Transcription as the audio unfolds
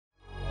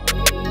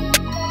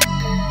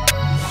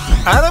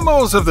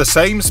Animals of the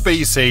same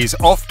species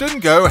often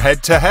go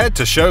head-to-head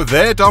to show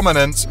their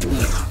dominance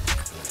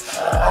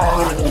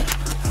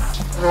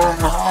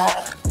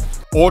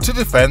or to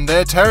defend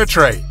their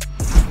territory.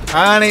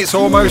 And it's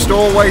almost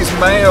always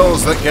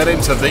males that get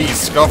into these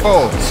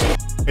scuffles.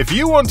 If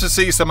you want to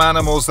see some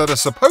animals that are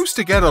supposed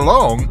to get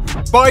along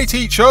fight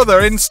each other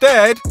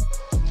instead,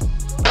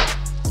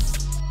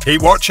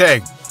 keep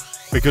watching,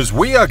 because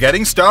we are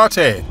getting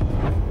started.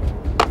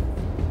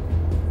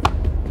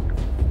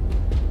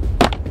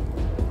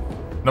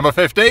 Number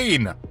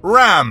 15.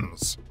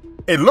 Rams.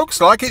 It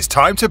looks like it's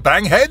time to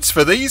bang heads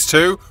for these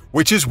two,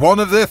 which is one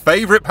of their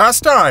favourite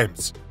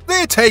pastimes.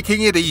 They're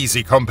taking it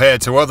easy compared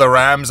to other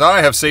rams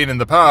I have seen in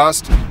the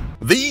past.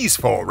 These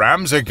 4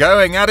 rams are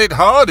going at it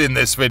hard in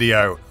this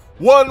video.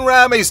 One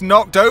ram is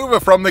knocked over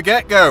from the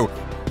get-go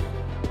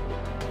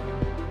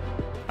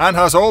and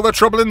has all the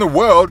trouble in the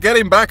world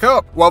getting back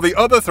up, while the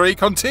other 3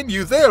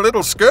 continue their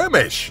little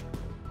skirmish.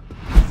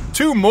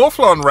 2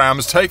 mouflon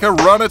rams take a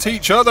run at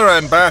each other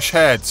and bash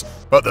heads,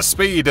 but the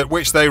speed at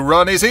which they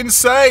run is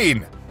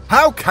insane.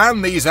 How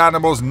can these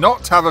animals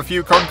not have a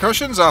few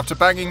concussions after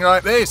banging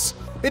like this?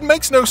 It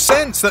makes no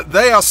sense that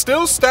they are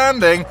still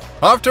standing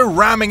after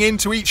ramming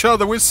into each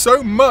other with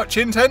so much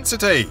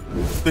intensity.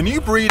 The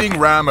new breeding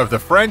ram of the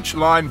French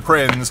line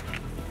Prince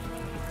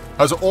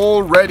has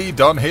already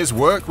done his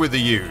work with the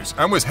ewes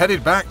and was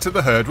headed back to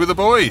the herd with the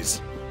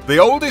boys. The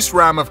oldest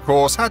ram, of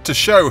course, had to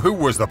show who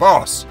was the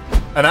boss.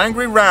 An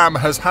angry ram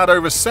has had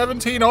over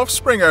 17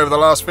 offspring over the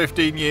last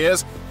 15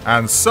 years,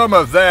 and some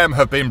of them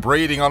have been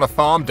breeding on a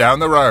farm down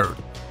the road.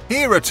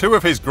 Here are 2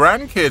 of his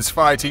grandkids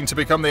fighting to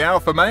become the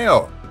alpha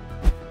male.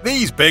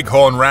 These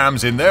bighorn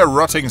rams in their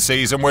rutting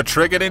season were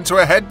triggered into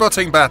a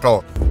headbutting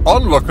battle.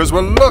 Onlookers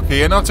were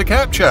lucky enough to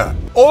capture.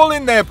 All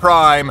in their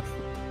prime,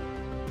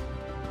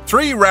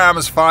 3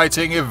 rams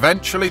fighting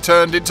eventually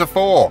turned into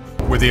 4,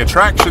 with the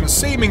attraction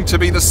seeming to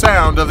be the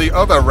sound of the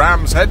other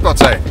rams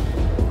headbutting.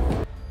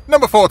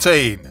 Number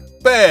 14.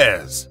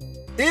 Bears.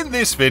 In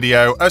this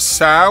video, a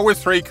sow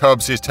with 3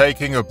 cubs is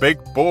taking a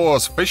big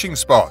boar's fishing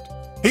spot.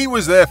 He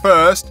was there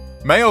first.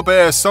 Male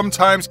bears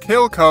sometimes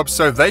kill cubs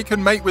so they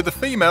can mate with the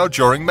female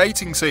during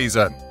mating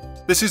season.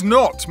 This is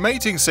not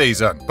mating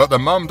season, but the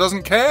mum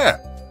doesn't care.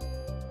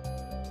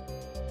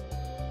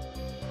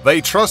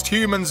 They trust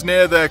humans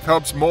near their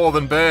cubs more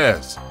than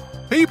bears.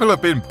 People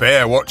have been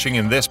bear watching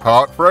in this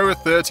park for over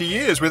 30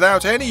 years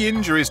without any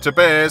injuries to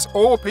bears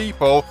or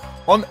people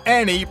on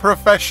any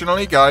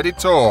professionally guided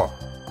tour.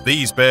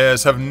 These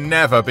bears have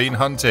never been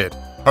hunted,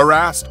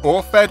 harassed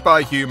or fed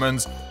by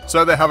humans,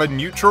 so they have a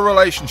neutral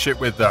relationship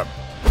with them.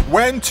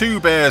 When 2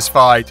 bears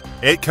fight,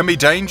 it can be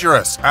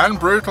dangerous and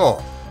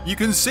brutal. You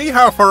can see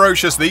how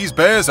ferocious these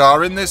bears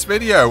are in this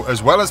video,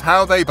 as well as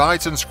how they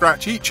bite and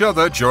scratch each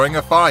other during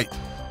a fight.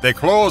 Their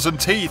claws and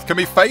teeth can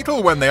be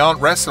fatal when they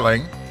aren't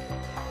wrestling.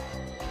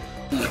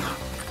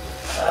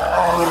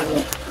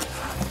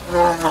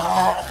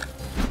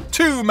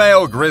 Two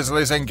male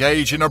grizzlies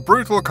engage in a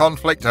brutal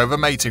conflict over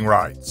mating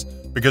rights.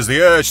 Because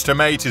the urge to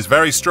mate is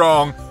very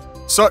strong,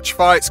 such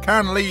fights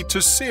can lead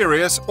to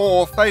serious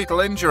or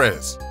fatal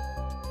injuries.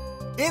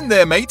 In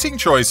their mating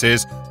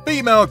choices,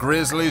 female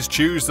grizzlies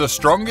choose the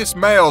strongest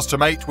males to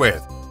mate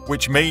with,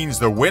 which means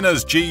the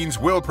winner's genes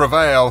will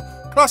prevail.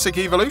 Classic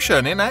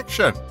evolution in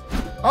action.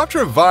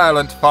 After a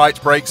violent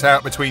fight breaks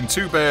out between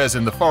 2 bears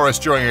in the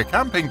forest during a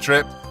camping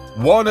trip,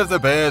 one of the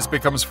bears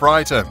becomes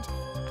frightened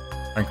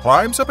and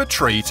climbs up a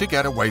tree to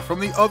get away from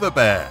the other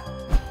bear.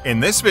 In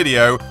this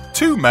video,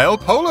 2 male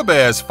polar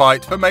bears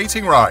fight for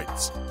mating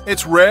rights.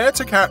 It's rare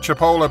to capture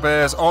polar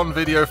bears on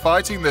video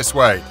fighting this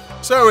way,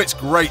 so it's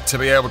great to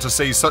be able to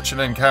see such an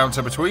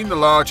encounter between the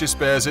largest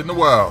bears in the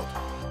world.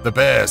 The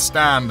bears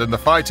stand and the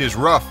fight is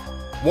rough.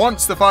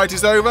 Once the fight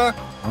is over,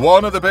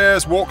 one of the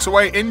bears walks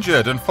away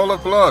injured and full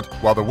of blood,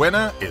 while the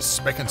winner is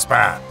spick and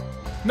span.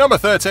 Number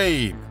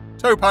 13.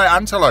 Rpey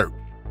antelope.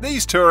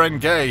 These 2 are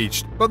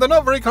engaged, but they're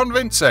not very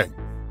convincing.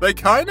 They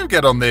kind of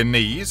get on their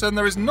knees and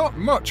there is not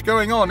much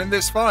going on in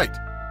this fight.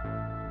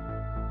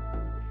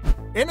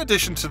 In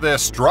addition to their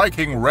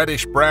striking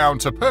reddish-brown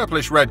to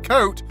purplish-red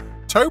coat,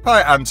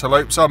 Rpey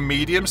antelopes are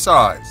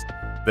medium-sized.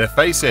 Their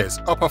faces,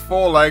 upper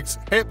forelegs,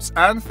 hips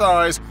and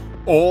thighs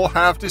all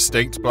have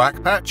distinct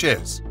black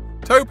patches.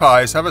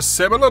 Rpeys have a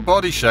similar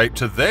body shape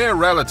to their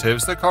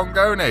relatives the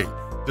Congoni,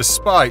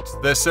 despite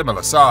their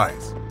similar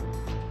size.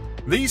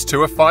 These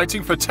 2 are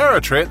fighting for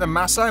territory at the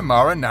Masai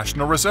Mara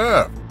National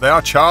Reserve. They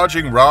are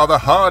charging rather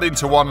hard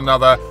into one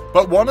another,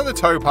 but one of the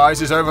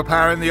Rpeys is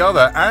overpowering the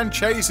other and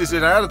chases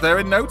it out of there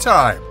in no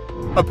time.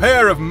 A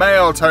pair of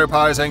male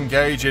Rpeys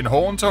engage in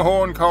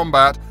horn-to-horn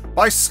combat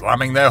by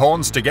slamming their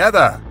horns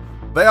together.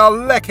 They are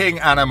lecking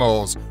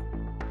animals,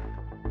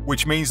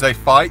 which means they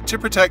fight to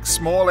protect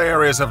small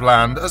areas of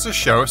land as a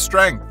show of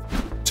strength.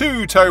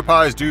 2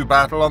 Rpeys do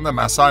battle on the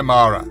Masai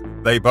Mara.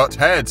 They butt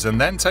heads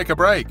and then take a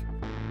break.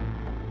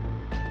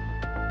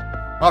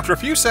 After a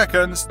few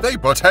seconds, they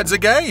butt heads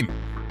again.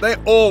 They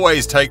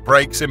always take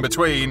breaks in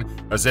between,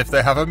 as if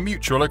they have a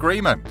mutual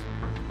agreement.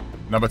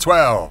 Number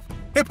 12.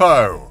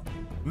 Hippo.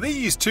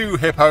 These two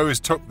hippos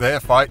took their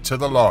fight to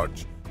the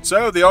lodge,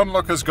 so the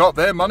onlookers got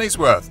their money's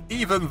worth,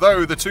 even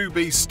though the two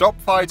beasts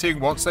stopped fighting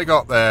once they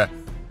got there.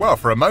 Well,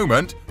 for a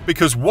moment,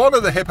 because one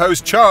of the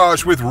hippos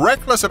charged with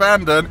reckless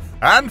abandon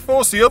and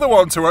forced the other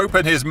one to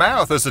open his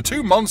mouth as the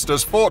two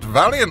monsters fought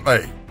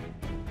valiantly.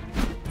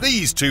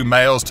 These two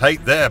males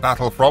take their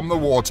battle from the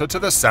water to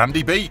the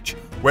sandy beach,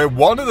 where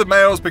one of the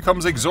males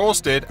becomes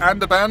exhausted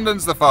and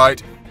abandons the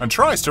fight and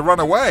tries to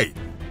run away.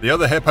 The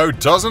other hippo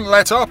doesn't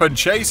let up and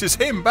chases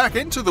him back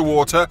into the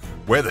water,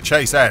 where the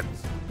chase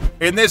ends.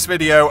 In this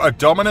video, a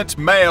dominant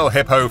male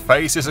hippo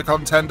faces a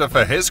contender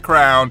for his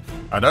crown,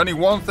 and only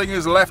one thing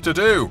is left to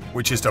do,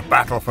 which is to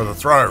battle for the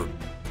throne.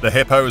 The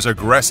hippos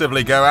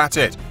aggressively go at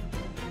it,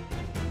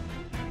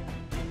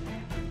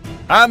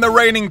 and the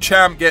reigning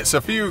champ gets a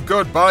few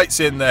good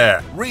bites in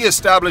there,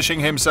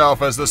 re-establishing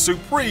himself as the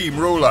supreme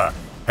ruler,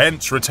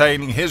 hence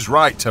retaining his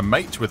right to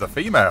mate with the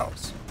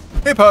females.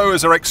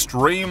 Hippos are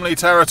extremely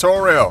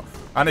territorial,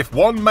 and if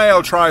one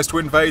male tries to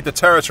invade the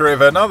territory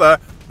of another,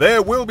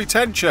 there will be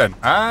tension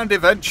and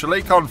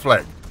eventually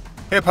conflict.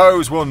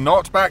 Hippos will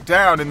not back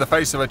down in the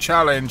face of a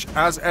challenge,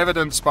 as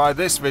evidenced by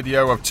this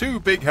video of two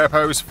big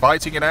hippos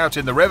fighting it out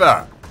in the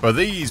river. For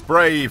these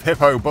brave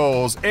hippo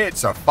bulls,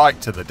 it's a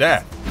fight to the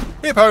death.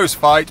 Hippos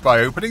fight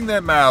by opening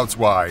their mouths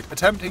wide,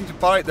 attempting to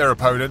bite their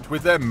opponent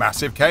with their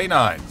massive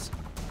canines.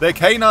 Their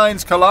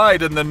canines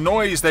collide and the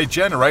noise they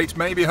generate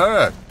may be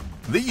heard.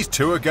 These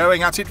two are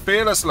going at it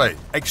fearlessly,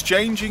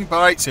 exchanging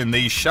bites in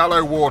these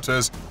shallow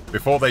waters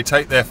before they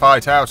take their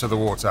fight out of the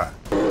water.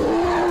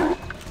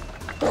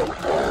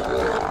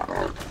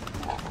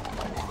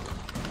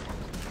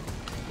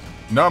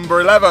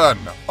 Number 11.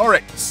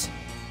 Oryx.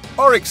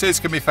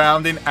 Oryxes can be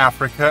found in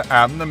Africa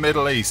and the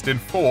Middle East in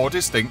 4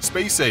 distinct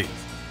species.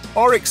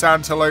 Oryx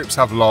antelopes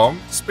have long,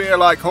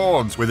 spear-like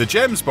horns, with a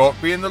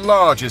gemsbok being the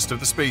largest of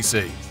the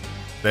species.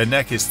 Their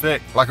neck is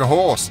thick, like a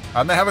horse,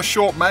 and they have a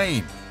short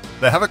mane.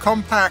 They have a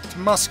compact,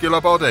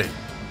 muscular body.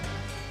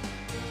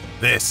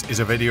 This is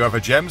a video of a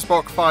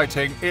gemsbok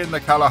fighting in the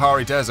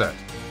Kalahari Desert.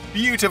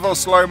 Beautiful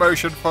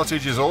slow-motion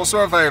footage is also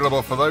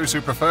available for those who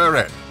prefer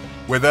it.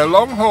 With their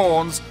long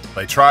horns,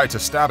 they try to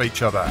stab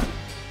each other.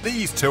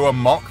 These two are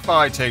mock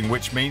fighting,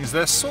 which means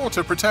they're sort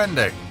of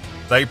pretending.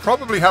 They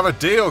probably have a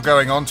deal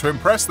going on to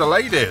impress the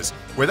ladies,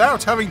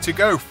 without having to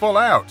go full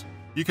out.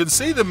 You can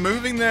see them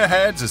moving their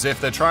heads as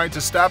if they're trying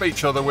to stab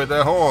each other with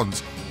their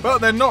horns, but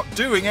they're not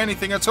doing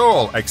anything at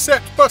all,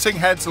 except butting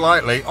heads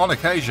lightly on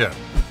occasion.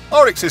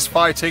 Oryx's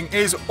fighting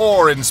is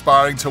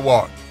awe-inspiring to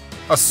watch.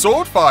 A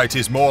sword fight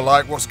is more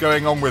like what's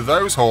going on with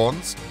those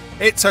horns.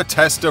 It's a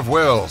test of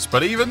wills,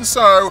 but even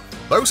so,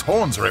 those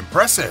horns are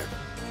impressive.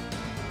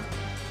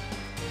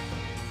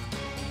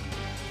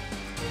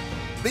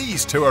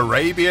 These two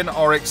Arabian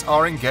oryx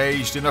are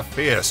engaged in a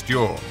fierce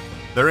duel.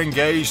 They're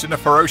engaged in a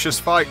ferocious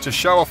fight to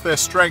show off their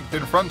strength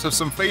in front of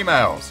some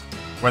females.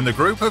 When the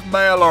group of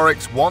male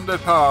oryx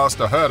wandered past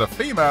a herd of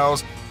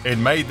females, it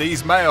made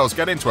these males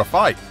get into a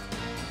fight.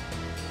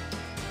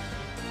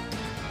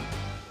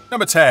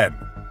 Number 10.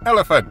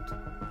 Elephant.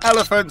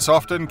 Elephants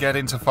often get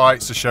into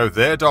fights to show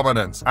their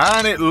dominance,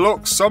 and it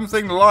looks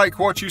something like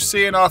what you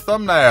see in our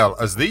thumbnail,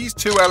 as these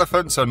two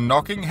elephants are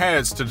knocking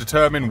heads to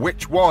determine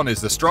which one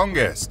is the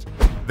strongest.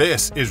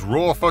 This is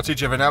raw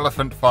footage of an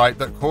elephant fight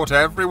that caught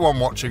everyone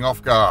watching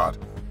off guard.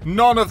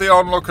 None of the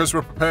onlookers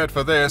were prepared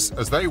for this,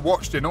 as they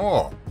watched in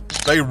awe.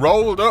 They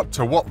rolled up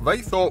to what they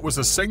thought was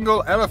a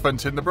single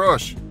elephant in the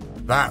brush.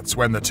 That's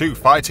when the two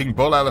fighting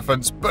bull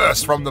elephants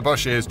burst from the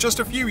bushes just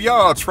a few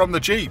yards from the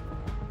jeep.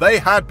 They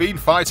had been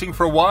fighting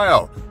for a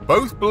while,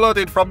 both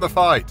blooded from the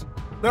fight.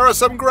 There are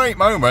some great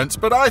moments,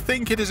 but I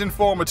think it is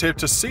informative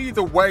to see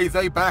the way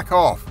they back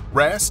off,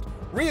 rest,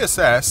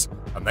 reassess,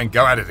 and then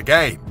go at it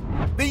again.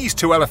 These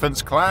two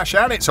elephants clash,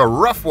 and it's a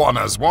rough one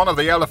as one of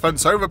the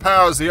elephants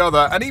overpowers the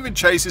other and even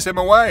chases him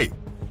away.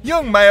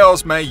 Young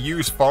males may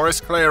use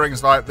forest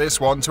clearings like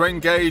this one to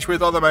engage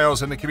with other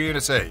males in the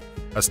community,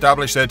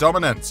 establish their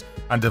dominance,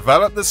 and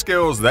develop the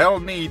skills they'll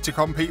need to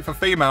compete for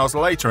females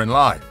later in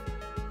life.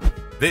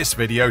 This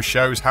video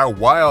shows how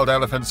wild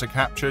elephants are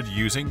captured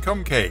using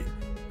kumquat.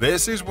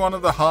 This is one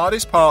of the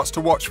hardest parts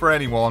to watch for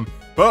anyone,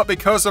 but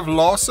because of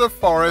loss of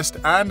forest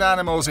and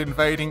animals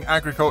invading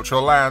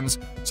agricultural lands,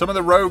 some of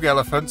the rogue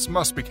elephants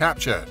must be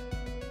captured.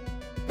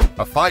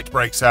 A fight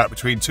breaks out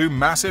between two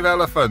massive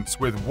elephants,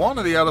 with one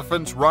of the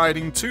elephants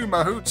riding two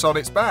mahouts on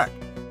its back.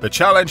 The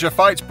challenger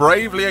fights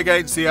bravely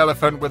against the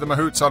elephant with the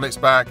mahouts on its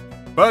back,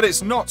 but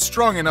it's not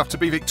strong enough to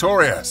be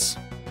victorious.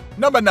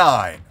 Number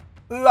 9.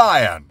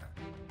 Lion.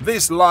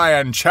 This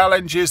lion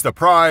challenges the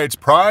pride's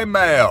prime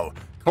male,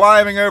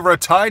 climbing over a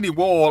tiny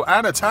wall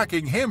and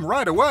attacking him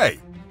right away.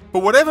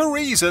 For whatever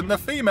reason, the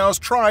females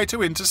try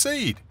to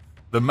intercede.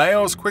 The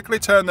males quickly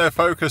turn their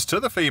focus to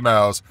the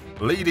females,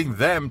 leading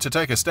them to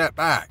take a step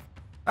back.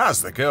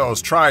 As the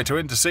girls try to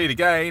intercede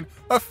again,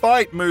 a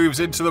fight moves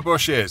into the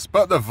bushes,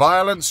 but the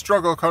violent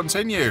struggle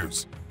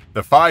continues.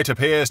 The fight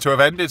appears to have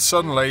ended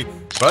suddenly,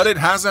 but it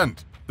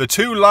hasn't. The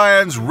two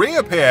lions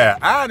reappear,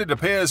 and it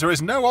appears there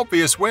is no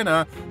obvious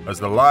winner as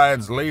the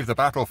lions leave the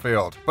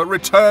battlefield, but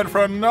return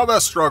for another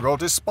struggle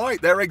despite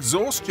their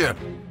exhaustion.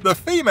 The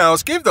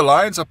females give the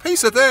lions a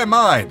piece of their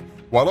mind,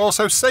 while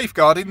also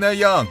safeguarding their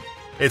young.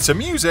 It's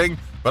amusing,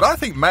 but I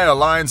think male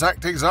lions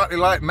act exactly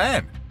like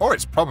men, or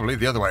it's probably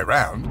the other way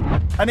around.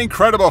 An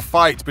incredible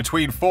fight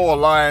between 4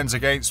 lions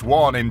against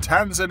 1 in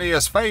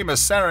Tanzania's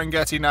famous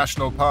Serengeti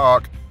National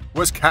Park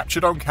was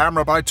captured on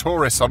camera by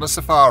tourists on a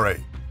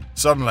safari.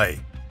 Suddenly,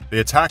 the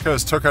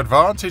attackers took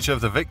advantage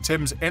of the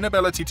victims'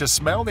 inability to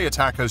smell the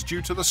attackers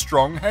due to the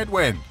strong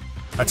headwind.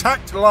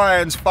 Attacked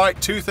lions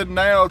fight tooth and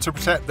nail to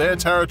protect their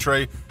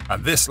territory,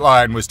 and this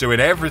lion was doing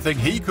everything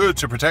he could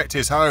to protect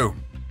his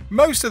home.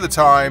 Most of the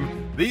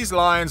time, these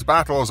lions'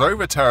 battles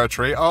over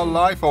territory are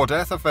life or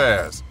death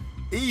affairs.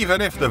 Even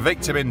if the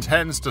victim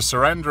intends to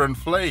surrender and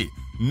flee,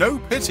 no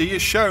pity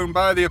is shown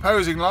by the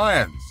opposing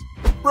lions.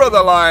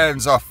 Brother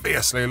lions are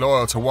fiercely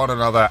loyal to one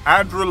another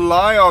and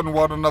rely on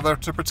one another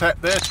to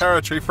protect their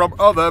territory from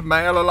other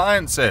male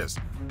alliances.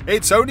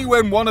 It's only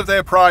when one of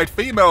their pride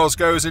females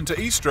goes into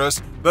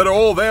estrus that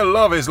all their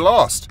love is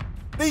lost.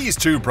 These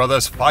two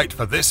brothers fight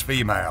for this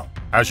female.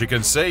 As you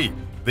can see,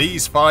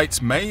 these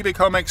fights may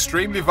become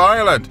extremely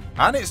violent,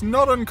 and it's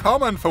not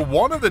uncommon for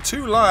one of the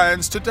two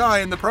lions to die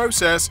in the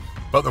process,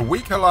 but the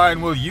weaker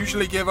lion will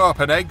usually give up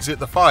and exit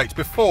the fight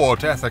before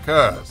death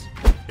occurs.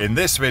 In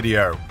this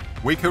video,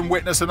 we can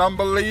witness an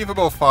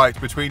unbelievable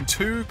fight between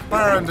 2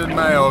 Clarendon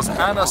males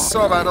and a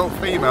sub-adult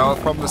female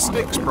from the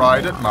Styx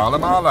Pride at Mala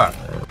Mala.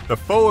 The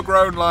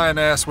full-grown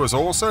lioness was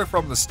also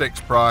from the Styx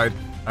Pride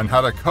and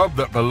had a cub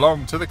that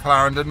belonged to the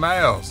Clarendon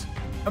males.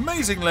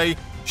 Amazingly,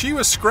 she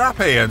was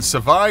scrappy and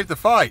survived the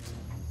fight.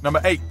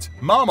 Number 8.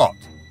 Marmot.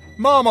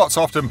 Marmots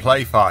often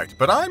play fight,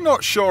 but I'm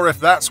not sure if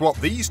that's what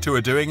these two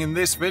are doing in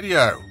this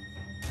video.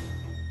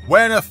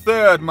 When a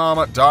third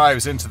marmot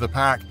dives into the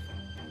pack,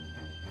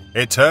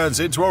 it turns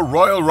into a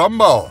royal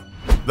rumble.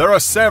 There are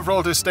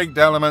several distinct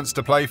elements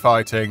to play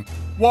fighting.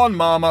 One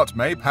marmot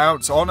may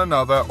pounce on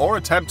another or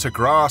attempt to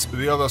grasp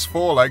the other's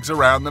forelegs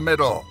around the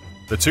middle.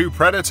 The two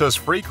predators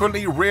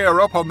frequently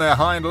rear up on their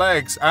hind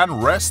legs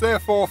and rest their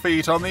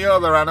forefeet on the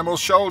other animal's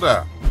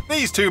shoulder.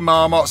 These two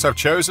marmots have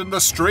chosen the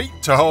street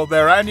to hold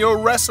their annual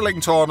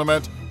wrestling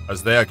tournament,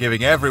 as they are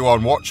giving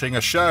everyone watching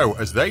a show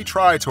as they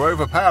try to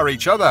overpower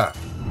each other.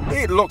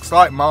 It looks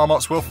like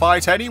marmots will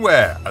fight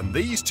anywhere, and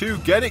these two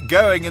get it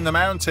going in the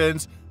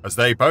mountains as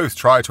they both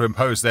try to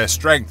impose their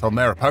strength on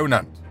their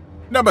opponent.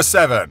 Number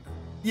 7.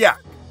 Yak.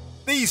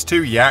 These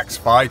two yaks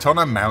fight on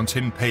a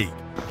mountain peak,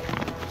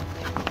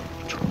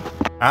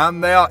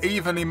 and they are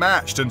evenly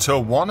matched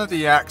until one of the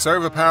yaks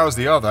overpowers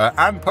the other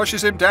and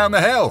pushes him down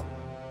the hill.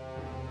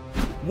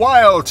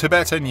 Wild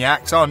Tibetan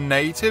yaks are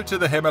native to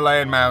the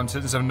Himalayan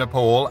mountains of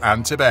Nepal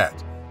and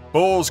Tibet.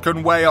 Bulls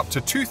can weigh up to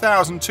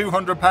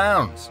 2,200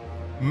 pounds.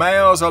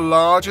 Males are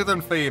larger than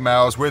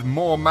females with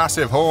more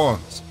massive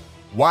horns.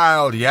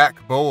 Wild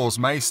yak bulls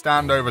may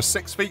stand over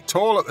 6 feet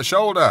tall at the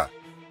shoulder.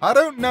 I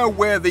don't know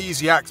where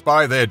these yaks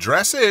buy their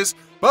dresses,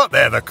 but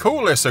they're the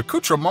coolest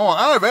accoutrement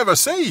I've ever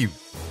seen.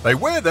 They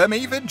wear them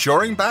even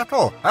during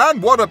battle,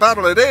 and what a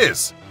battle it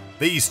is!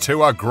 These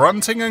two are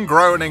grunting and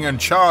groaning and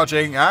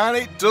charging, and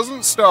it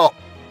doesn't stop.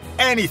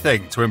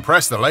 Anything to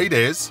impress the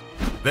ladies.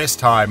 This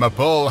time a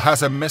bull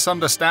has a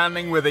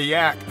misunderstanding with a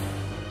yak,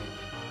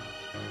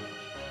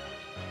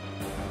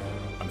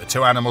 and the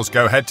two animals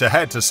go head to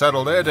head to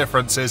settle their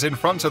differences in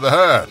front of the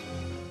herd.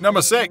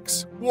 Number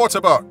 6.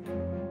 Waterbuck.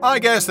 I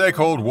guess they're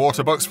called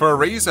waterbucks for a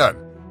reason.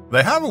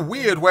 They have a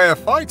weird way of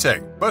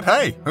fighting, but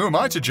hey, who am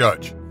I to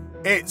judge?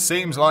 It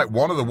seems like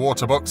one of the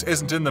waterbucks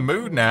isn't in the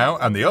mood now,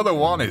 and the other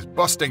one is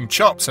busting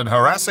chops and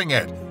harassing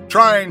it,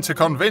 trying to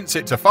convince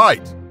it to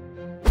fight.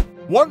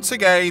 Once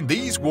again,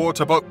 these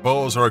waterbuck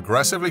bulls are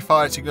aggressively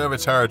fighting over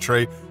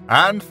territory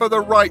and for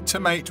the right to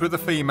mate with the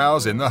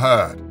females in the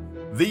herd.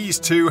 These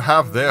two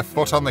have their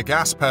foot on the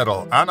gas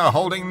pedal and are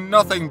holding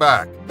nothing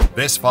back.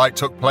 This fight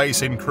took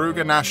place in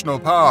Kruger National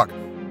Park,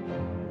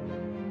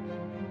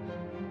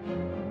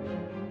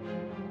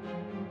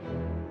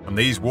 and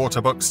these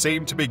waterbucks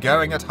seemed to be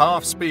going at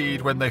half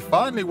speed when they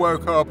finally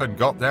woke up and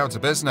got down to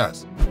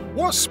business.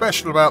 What's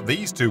special about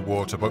these two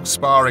waterbucks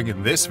sparring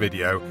in this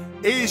video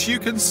is you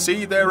can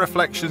see their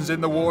reflections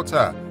in the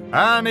water,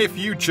 and if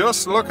you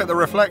just look at the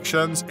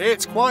reflections,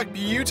 it's quite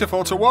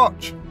beautiful to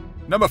watch.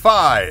 Number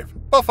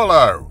 5.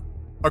 Buffalo.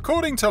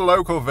 According to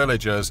local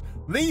villagers,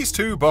 these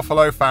two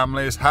buffalo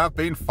families have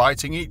been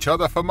fighting each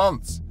other for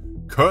months.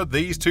 Could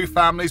these two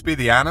families be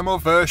the animal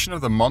version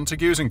of the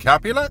Montagues and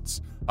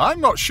Capulets?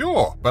 I'm not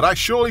sure, but I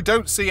surely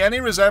don't see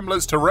any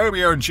resemblance to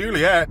Romeo and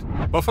Juliet.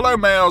 Buffalo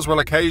males will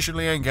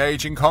occasionally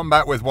engage in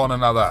combat with one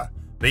another.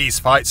 These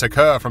fights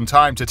occur from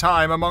time to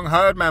time among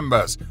herd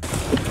members,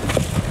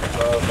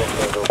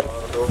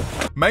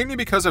 mainly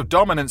because of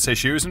dominance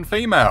issues in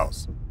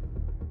females.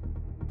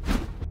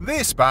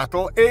 This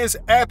battle is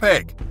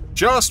epic.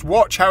 Just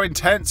watch how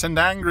intense and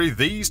angry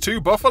these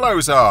two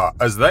buffaloes are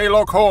as they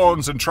lock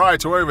horns and try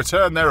to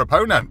overturn their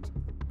opponent.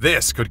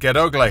 This could get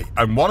ugly,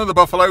 and one of the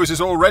buffaloes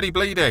is already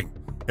bleeding.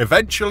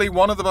 Eventually,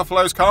 one of the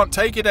buffaloes can't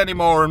take it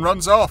anymore and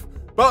runs off,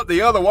 but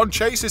the other one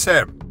chases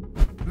him.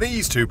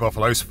 These two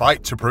buffaloes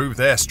fight to prove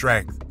their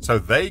strength, so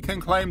they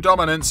can claim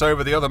dominance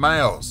over the other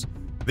males.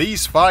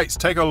 These fights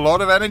take a lot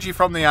of energy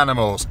from the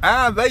animals,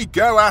 and they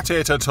go at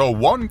it until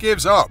one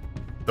gives up.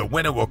 The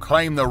winner will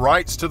claim the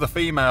rights to the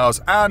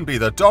females and be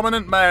the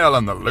dominant male,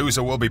 and the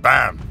loser will be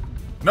banned.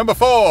 Number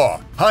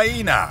 4.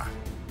 Hyena.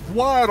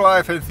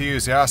 Wildlife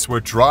enthusiasts were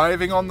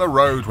driving on the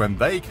road when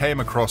they came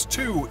across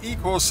two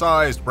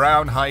equal-sized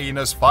brown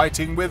hyenas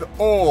fighting with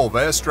all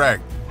their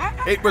strength.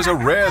 It was a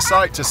rare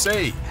sight to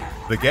see.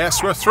 The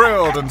guests were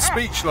thrilled and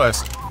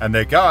speechless, and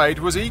their guide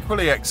was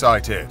equally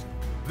excited.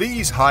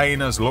 These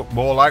hyenas look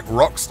more like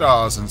rock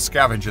stars and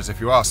scavengers if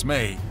you ask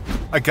me.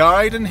 A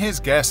guide and his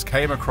guest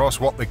came across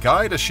what the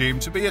guide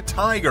assumed to be a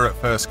tiger at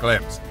first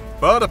glimpse,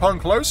 but upon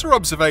closer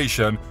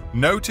observation,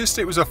 noticed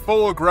it was a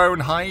full-grown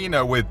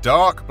hyena with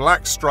dark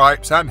black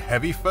stripes and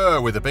heavy fur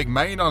with a big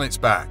mane on its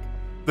back.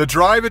 The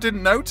driver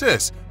didn't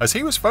notice, as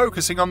he was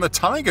focusing on the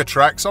tiger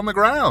tracks on the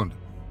ground.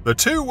 The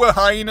two were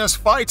hyenas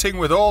fighting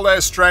with all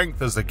their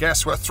strength as the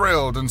guests were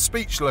thrilled and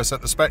speechless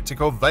at the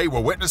spectacle they were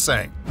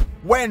witnessing.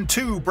 When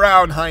two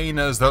brown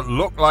hyenas that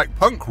look like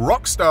punk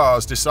rock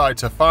stars decide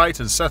to fight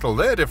and settle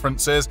their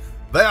differences,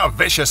 they are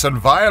vicious and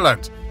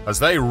violent as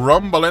they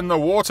rumble in the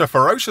water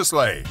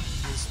ferociously.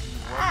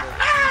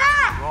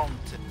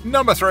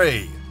 Number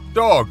 3.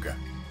 Dog.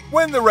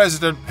 When the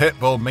resident pit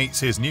bull meets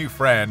his new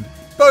friend,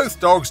 both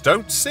dogs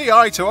don't see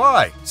eye to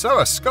eye, so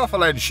a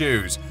scuffle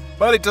ensues,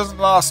 but it doesn't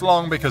last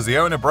long because the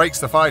owner breaks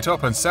the fight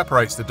up and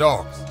separates the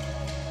dogs.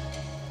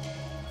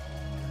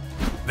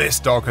 This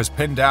dog has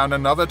pinned down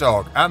another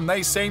dog, and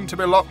they seem to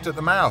be locked at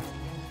the mouth.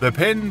 The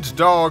pinned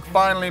dog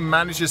finally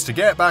manages to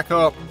get back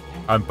up,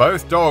 and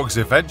both dogs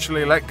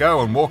eventually let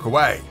go and walk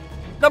away.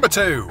 Number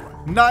 2.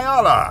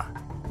 Nyala.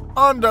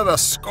 Under the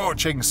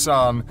scorching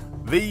sun,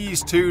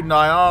 these two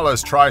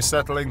Nyalas try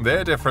settling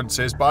their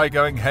differences by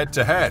going head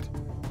to head.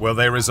 Will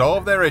they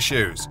resolve their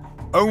issues?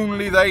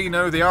 Only they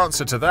know the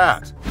answer to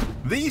that.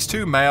 These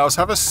two males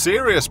have a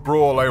serious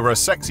brawl over a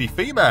sexy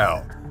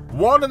female.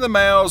 One of the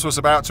males was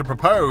about to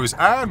propose,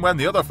 and when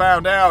the other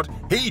found out,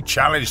 he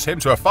challenged him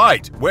to a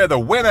fight where the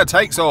winner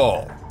takes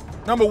all.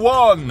 Number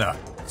 1.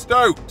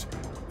 Stoat.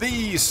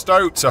 These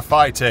stoats are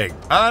fighting,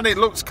 and it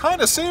looks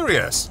kinda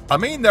serious. I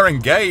mean, they're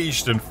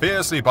engaged and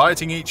fiercely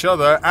biting each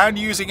other and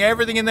using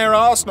everything in their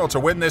arsenal to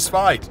win this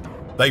fight.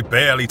 They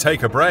barely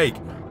take a break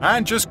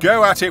and just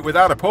go at it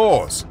without a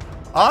pause.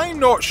 I'm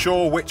not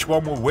sure which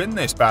one will win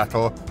this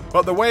battle,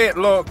 but the way it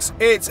looks,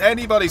 it's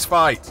anybody's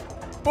fight.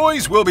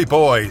 Boys will be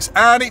boys,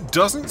 and it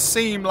doesn't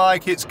seem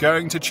like it's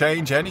going to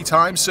change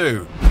anytime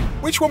soon.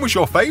 Which one was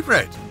your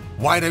favorite?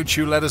 Why don't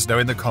you let us know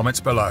in the comments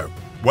below?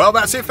 Well,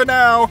 that's it for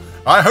now.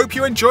 I hope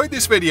you enjoyed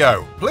this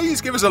video. Please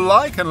give us a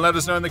like and let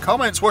us know in the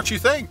comments what you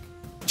think.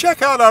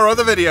 Check out our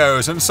other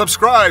videos and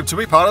subscribe to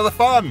be part of the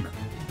fun.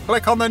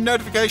 Click on the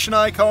notification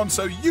icon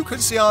so you can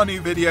see our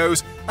new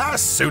videos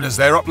as soon as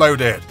they're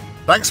uploaded.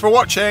 Thanks for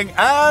watching,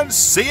 and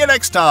see you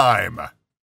next time.